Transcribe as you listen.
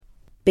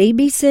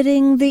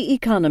Babysitting the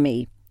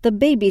Economy. The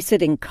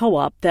babysitting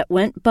co-op that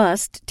went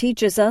bust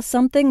teaches us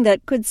something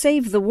that could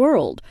save the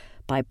world,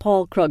 by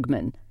Paul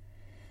Krugman.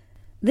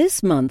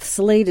 This month,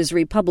 Slate is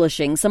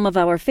republishing some of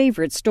our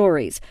favorite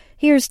stories.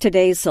 Here's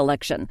today's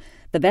selection.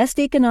 The best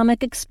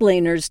economic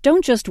explainers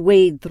don't just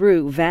wade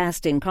through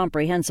vast,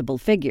 incomprehensible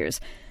figures.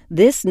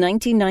 This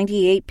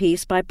 1998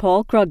 piece by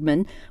Paul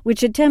Krugman,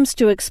 which attempts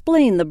to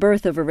explain the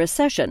birth of a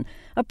recession,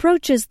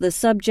 approaches the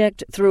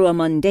subject through a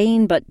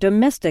mundane but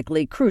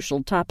domestically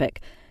crucial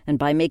topic, and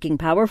by making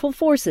powerful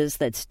forces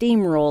that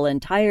steamroll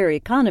entire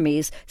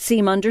economies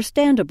seem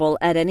understandable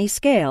at any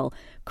scale,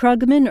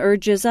 Krugman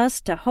urges us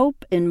to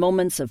hope in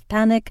moments of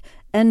panic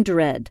and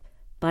dread.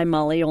 By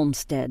Molly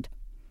Olmstead.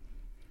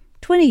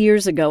 20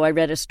 years ago, I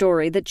read a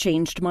story that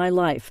changed my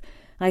life.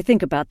 I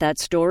think about that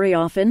story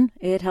often.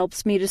 It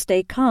helps me to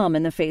stay calm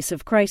in the face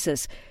of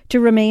crisis, to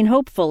remain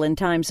hopeful in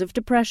times of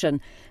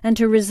depression, and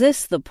to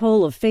resist the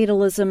pull of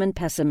fatalism and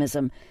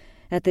pessimism.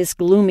 At this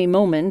gloomy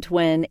moment,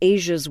 when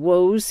Asia's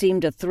woes seem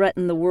to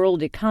threaten the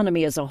world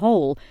economy as a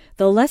whole,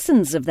 the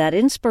lessons of that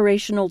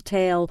inspirational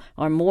tale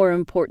are more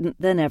important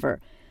than ever.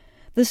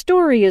 The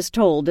story is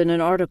told in an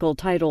article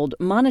titled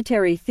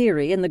Monetary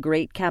Theory in the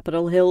Great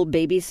Capitol Hill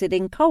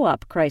Babysitting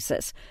Co-op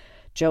Crisis.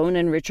 Joan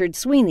and Richard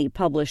Sweeney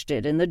published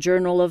it in the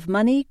Journal of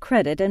Money,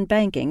 Credit, and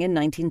Banking in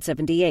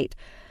 1978.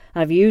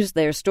 I've used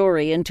their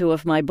story in two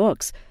of my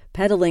books,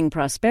 Peddling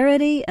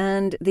Prosperity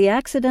and The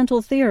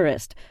Accidental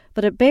Theorist,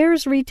 but it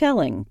bears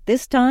retelling,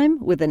 this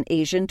time with an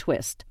Asian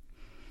twist.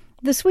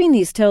 The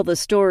Sweeneys tell the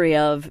story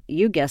of,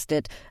 you guessed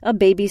it, a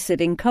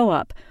babysitting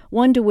co-op,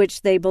 one to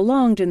which they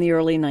belonged in the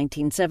early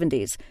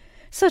 1970s.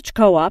 Such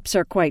co-ops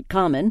are quite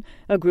common.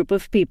 A group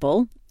of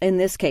people, in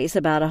this case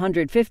about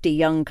 150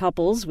 young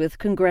couples with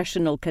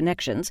congressional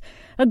connections,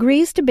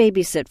 agrees to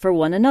babysit for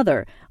one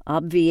another,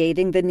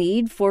 obviating the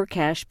need for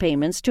cash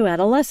payments to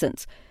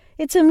adolescents.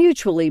 It's a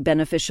mutually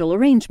beneficial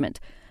arrangement.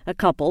 A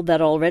couple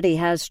that already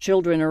has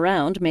children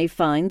around may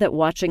find that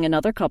watching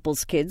another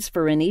couple's kids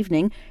for an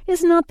evening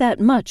is not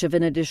that much of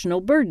an additional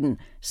burden,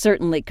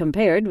 certainly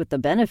compared with the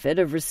benefit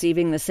of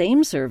receiving the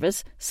same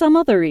service some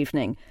other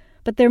evening.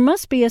 But there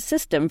must be a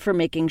system for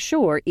making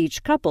sure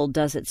each couple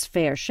does its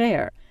fair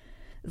share.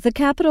 The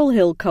Capitol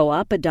Hill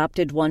Co-op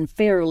adopted one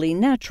fairly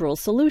natural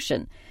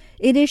solution.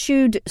 It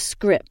issued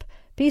scrip,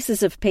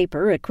 pieces of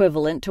paper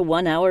equivalent to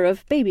 1 hour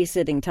of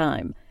babysitting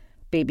time.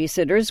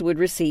 Babysitters would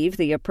receive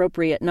the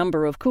appropriate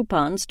number of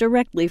coupons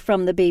directly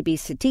from the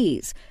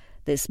babysittees.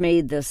 This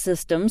made the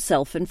system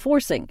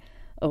self-enforcing.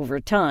 Over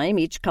time,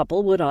 each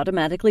couple would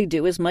automatically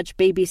do as much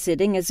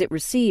babysitting as it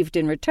received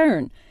in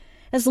return.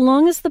 As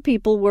long as the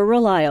people were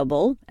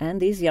reliable, and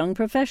these young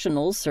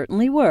professionals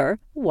certainly were,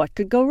 what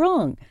could go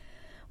wrong?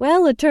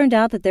 Well, it turned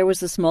out that there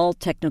was a small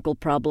technical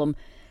problem.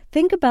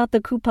 Think about the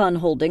coupon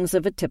holdings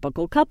of a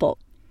typical couple.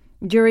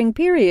 During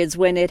periods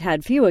when it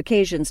had few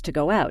occasions to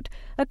go out,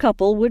 a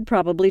couple would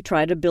probably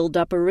try to build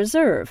up a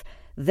reserve,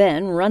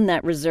 then run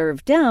that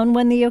reserve down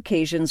when the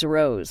occasions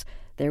arose.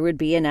 There would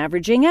be an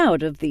averaging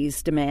out of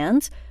these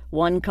demands.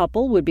 One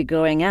couple would be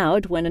going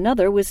out when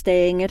another was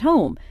staying at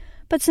home.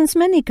 But since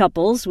many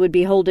couples would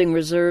be holding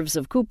reserves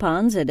of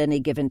coupons at any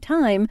given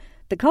time,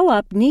 the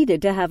co-op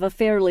needed to have a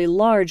fairly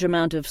large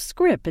amount of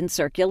scrip in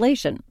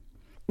circulation.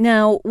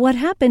 Now, what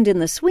happened in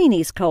the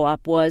Sweeneys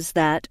co-op was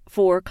that,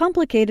 for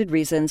complicated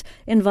reasons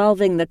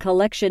involving the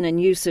collection and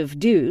use of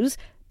dues,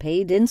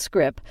 paid in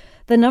scrip,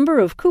 the number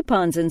of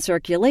coupons in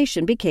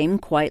circulation became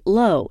quite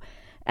low.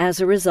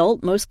 As a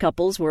result, most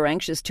couples were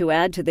anxious to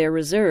add to their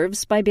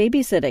reserves by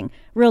babysitting,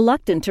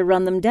 reluctant to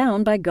run them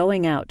down by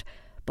going out.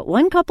 But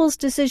one couple's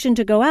decision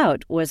to go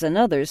out was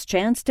another's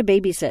chance to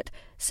babysit,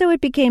 so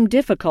it became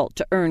difficult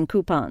to earn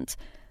coupons.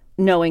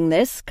 Knowing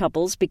this,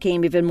 couples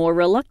became even more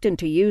reluctant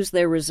to use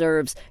their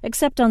reserves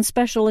except on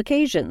special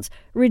occasions,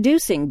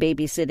 reducing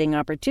babysitting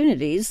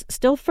opportunities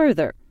still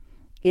further.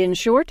 In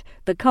short,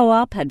 the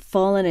co-op had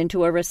fallen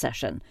into a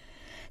recession.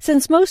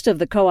 Since most of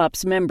the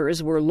co-op's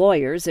members were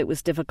lawyers, it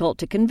was difficult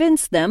to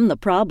convince them the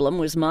problem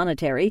was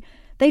monetary.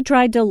 They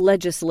tried to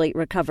legislate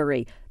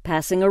recovery,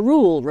 passing a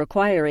rule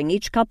requiring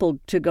each couple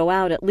to go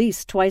out at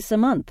least twice a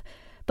month.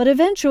 But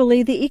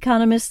eventually the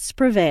economists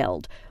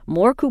prevailed.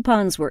 More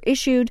coupons were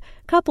issued,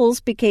 couples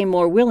became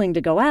more willing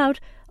to go out,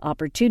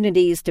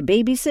 opportunities to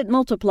babysit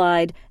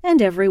multiplied,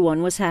 and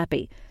everyone was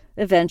happy.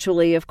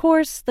 Eventually, of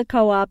course, the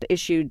co-op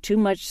issued too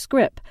much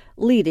scrip,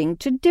 leading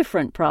to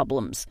different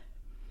problems.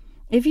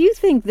 If you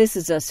think this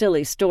is a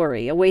silly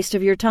story, a waste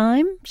of your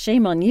time,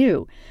 shame on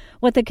you.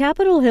 What the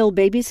Capitol Hill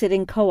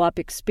babysitting co-op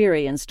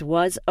experienced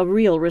was a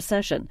real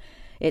recession.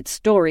 Its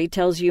story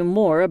tells you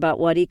more about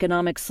what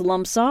economic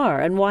slumps are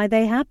and why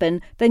they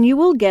happen than you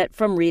will get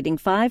from reading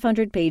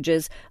 500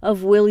 pages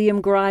of William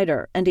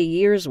Grider and a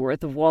year's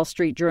worth of Wall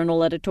Street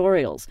Journal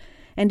editorials.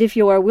 And if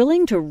you are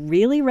willing to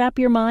really wrap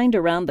your mind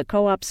around the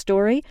co-op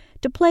story,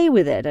 to play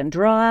with it and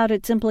draw out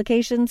its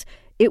implications,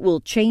 it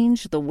will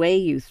change the way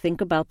you think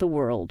about the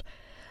world.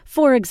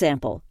 For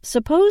example,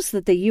 suppose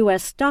that the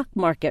U.S. stock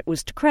market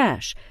was to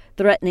crash,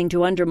 threatening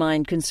to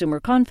undermine consumer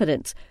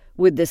confidence.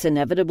 Would this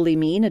inevitably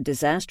mean a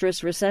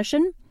disastrous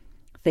recession?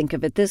 Think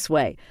of it this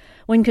way.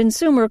 When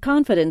consumer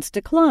confidence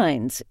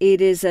declines,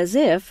 it is as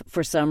if,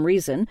 for some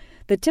reason,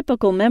 the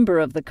typical member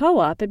of the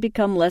co-op had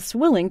become less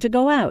willing to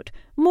go out,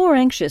 more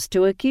anxious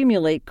to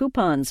accumulate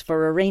coupons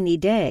for a rainy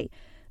day.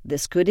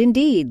 This could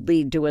indeed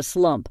lead to a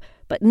slump,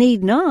 but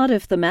need not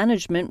if the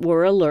management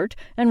were alert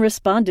and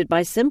responded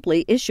by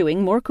simply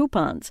issuing more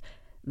coupons.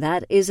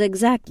 That is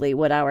exactly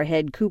what our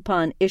head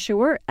coupon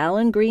issuer,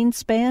 Alan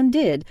Greenspan,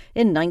 did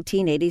in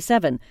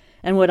 1987,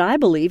 and what I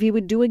believe he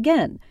would do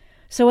again.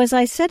 So as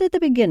I said at the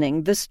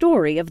beginning, the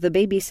story of the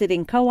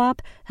babysitting co-op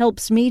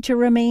helps me to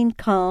remain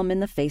calm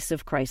in the face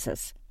of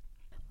crisis.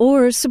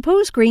 Or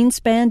suppose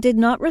Greenspan did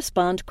not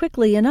respond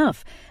quickly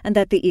enough, and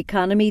that the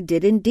economy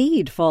did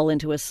indeed fall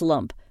into a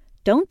slump.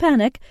 Don't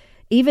panic.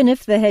 Even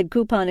if the head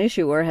coupon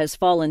issuer has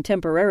fallen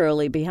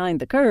temporarily behind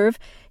the curve,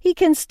 he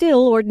can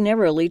still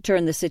ordinarily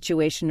turn the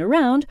situation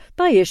around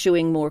by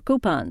issuing more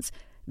coupons.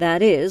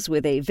 That is,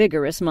 with a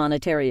vigorous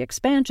monetary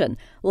expansion,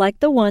 like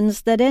the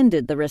ones that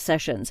ended the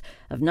recessions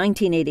of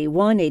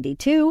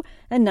 1981-82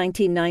 and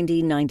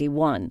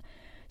 1990-91.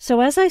 So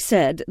as I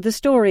said, the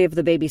story of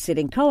the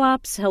babysitting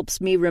co-ops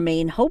helps me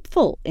remain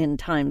hopeful in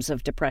times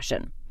of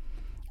depression.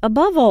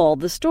 Above all,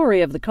 the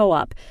story of the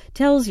co-op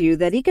tells you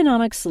that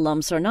economic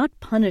slumps are not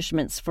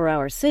punishments for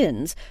our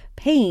sins,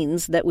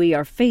 pains that we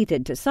are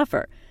fated to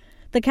suffer.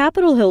 The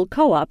Capitol Hill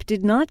Co-op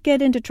did not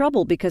get into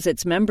trouble because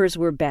its members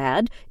were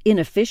bad,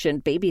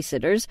 inefficient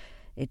babysitters.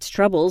 Its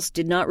troubles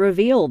did not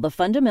reveal the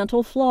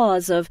fundamental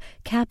flaws of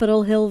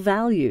Capitol Hill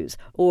values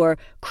or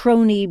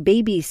crony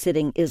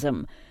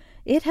babysitting-ism.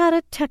 It had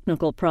a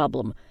technical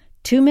problem,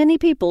 too many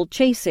people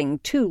chasing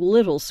too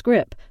little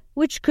scrip,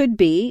 which could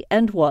be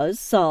and was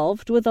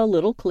solved with a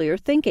little clear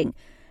thinking.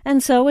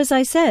 And so, as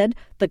I said,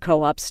 the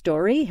co-op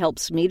story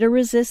helps me to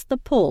resist the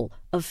pull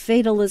of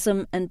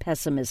fatalism and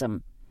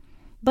pessimism.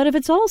 But if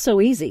it's all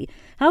so easy,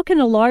 how can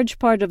a large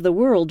part of the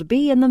world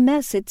be in the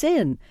mess it's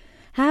in?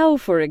 How,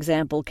 for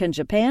example, can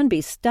Japan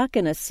be stuck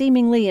in a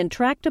seemingly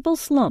intractable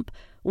slump,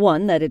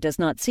 one that it does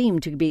not seem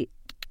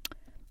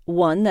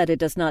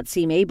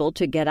able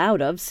to get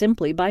out of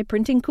simply by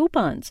printing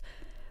coupons?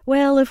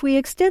 Well, if we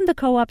extend the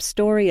co-op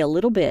story a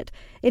little bit,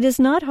 it is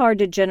not hard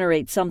to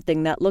generate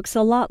something that looks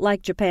a lot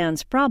like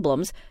Japan's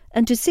problems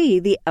and to see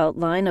the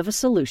outline of a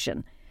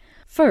solution.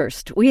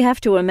 First, we have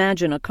to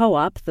imagine a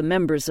co-op the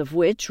members of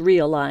which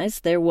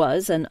realized there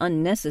was an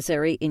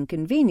unnecessary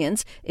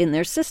inconvenience in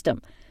their system.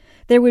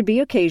 There would be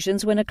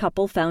occasions when a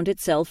couple found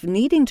itself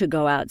needing to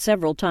go out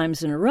several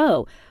times in a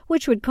row,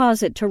 which would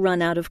cause it to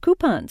run out of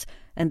coupons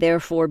and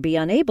therefore be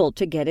unable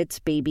to get its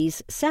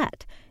babies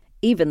sat,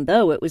 even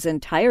though it was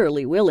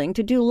entirely willing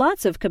to do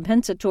lots of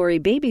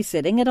compensatory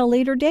babysitting at a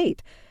later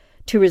date.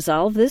 To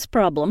resolve this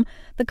problem,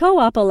 the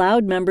co-op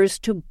allowed members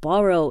to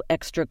borrow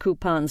extra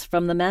coupons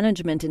from the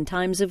management in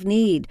times of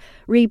need,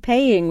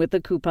 repaying with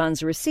the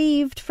coupons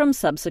received from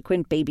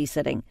subsequent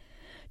babysitting.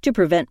 To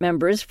prevent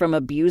members from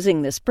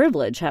abusing this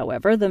privilege,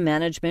 however, the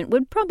management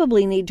would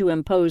probably need to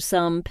impose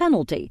some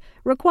penalty,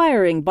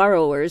 requiring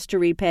borrowers to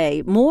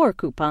repay more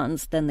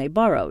coupons than they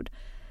borrowed.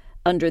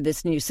 Under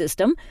this new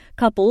system,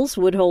 couples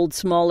would hold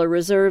smaller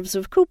reserves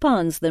of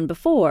coupons than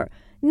before,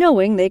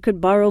 knowing they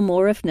could borrow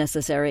more if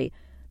necessary.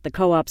 The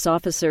co-op's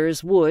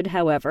officers would,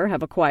 however,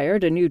 have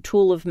acquired a new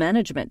tool of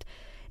management.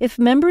 If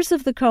members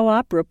of the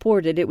co-op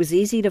reported it was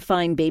easy to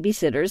find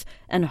babysitters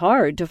and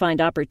hard to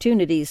find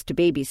opportunities to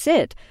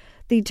babysit,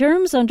 the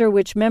terms under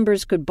which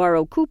members could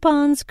borrow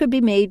coupons could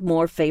be made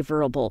more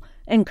favorable,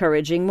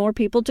 encouraging more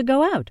people to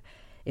go out.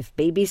 If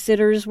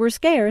babysitters were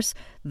scarce,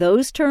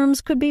 those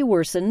terms could be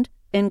worsened,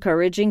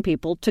 encouraging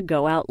people to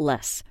go out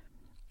less.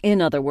 In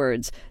other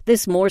words,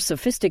 this more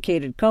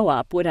sophisticated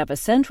co-op would have a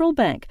central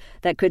bank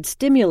that could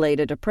stimulate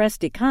a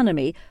depressed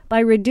economy by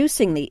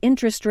reducing the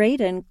interest rate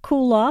and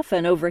cool off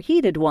an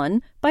overheated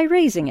one by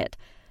raising it.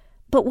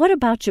 But what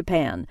about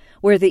Japan,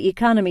 where the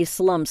economy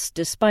slumps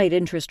despite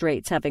interest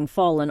rates having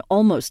fallen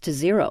almost to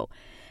zero?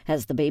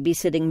 Has the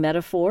babysitting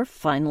metaphor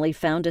finally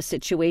found a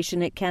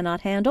situation it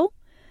cannot handle?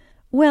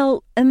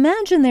 Well,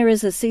 imagine there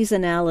is a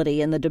seasonality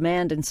in the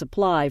demand and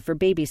supply for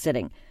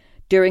babysitting.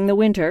 During the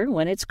winter,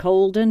 when it's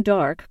cold and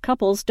dark,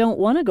 couples don't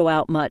want to go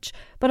out much,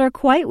 but are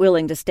quite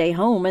willing to stay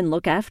home and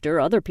look after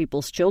other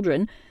people's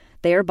children,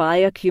 thereby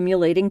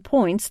accumulating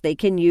points they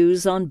can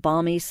use on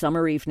balmy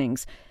summer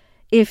evenings.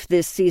 If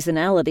this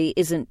seasonality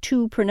isn't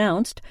too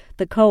pronounced,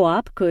 the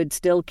co-op could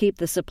still keep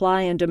the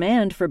supply and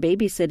demand for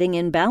babysitting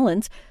in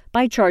balance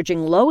by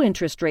charging low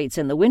interest rates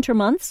in the winter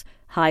months,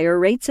 higher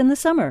rates in the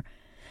summer.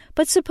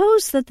 But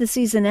suppose that the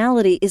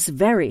seasonality is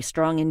very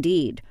strong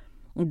indeed.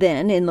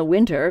 Then, in the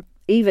winter,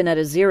 even at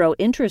a zero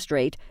interest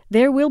rate,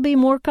 there will be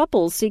more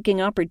couples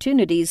seeking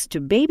opportunities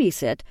to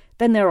babysit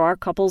than there are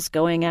couples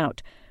going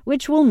out,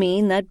 which will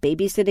mean that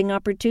babysitting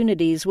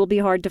opportunities will be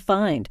hard to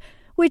find,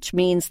 which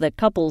means that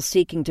couples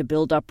seeking to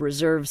build up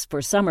reserves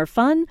for summer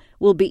fun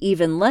will be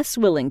even less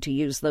willing to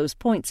use those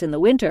points in the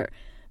winter,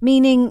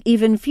 meaning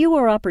even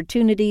fewer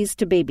opportunities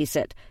to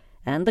babysit,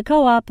 and the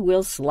co-op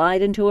will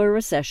slide into a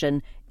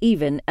recession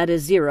even at a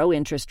zero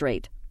interest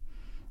rate.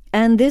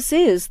 And this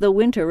is the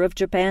winter of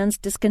Japan's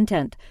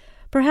discontent.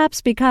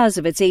 perhaps because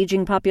of its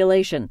aging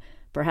population,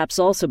 perhaps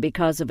also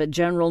because of a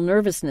general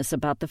nervousness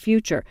about the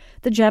future.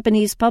 The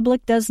Japanese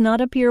public does not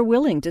appear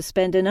willing to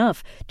spend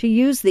enough to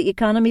use the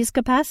economy's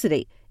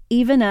capacity,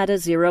 even at a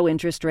zero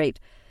interest rate.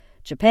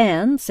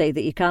 Japan, say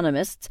the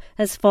economists,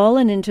 has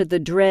fallen into the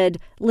dread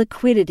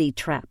liquidity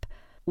trap.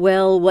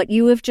 Well, what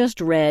you have just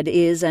read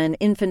is an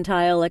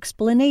infantile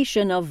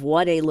explanation of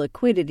what a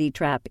liquidity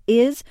trap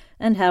is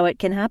and how it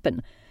can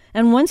happen.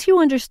 And once you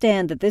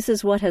understand that this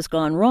is what has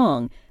gone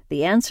wrong,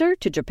 the answer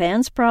to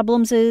Japan's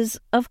problems is,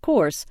 of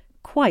course,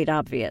 quite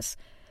obvious.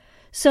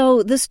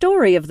 So the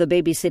story of the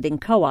babysitting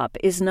co-op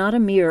is not a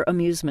mere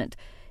amusement.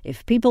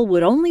 If people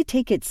would only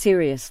take it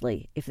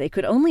seriously, if they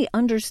could only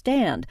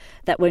understand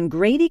that when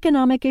great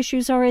economic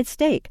issues are at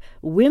stake,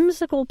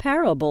 whimsical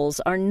parables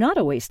are not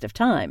a waste of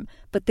time,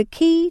 but the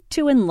key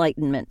to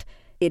enlightenment.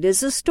 It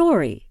is a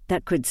story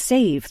that could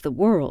save the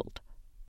world.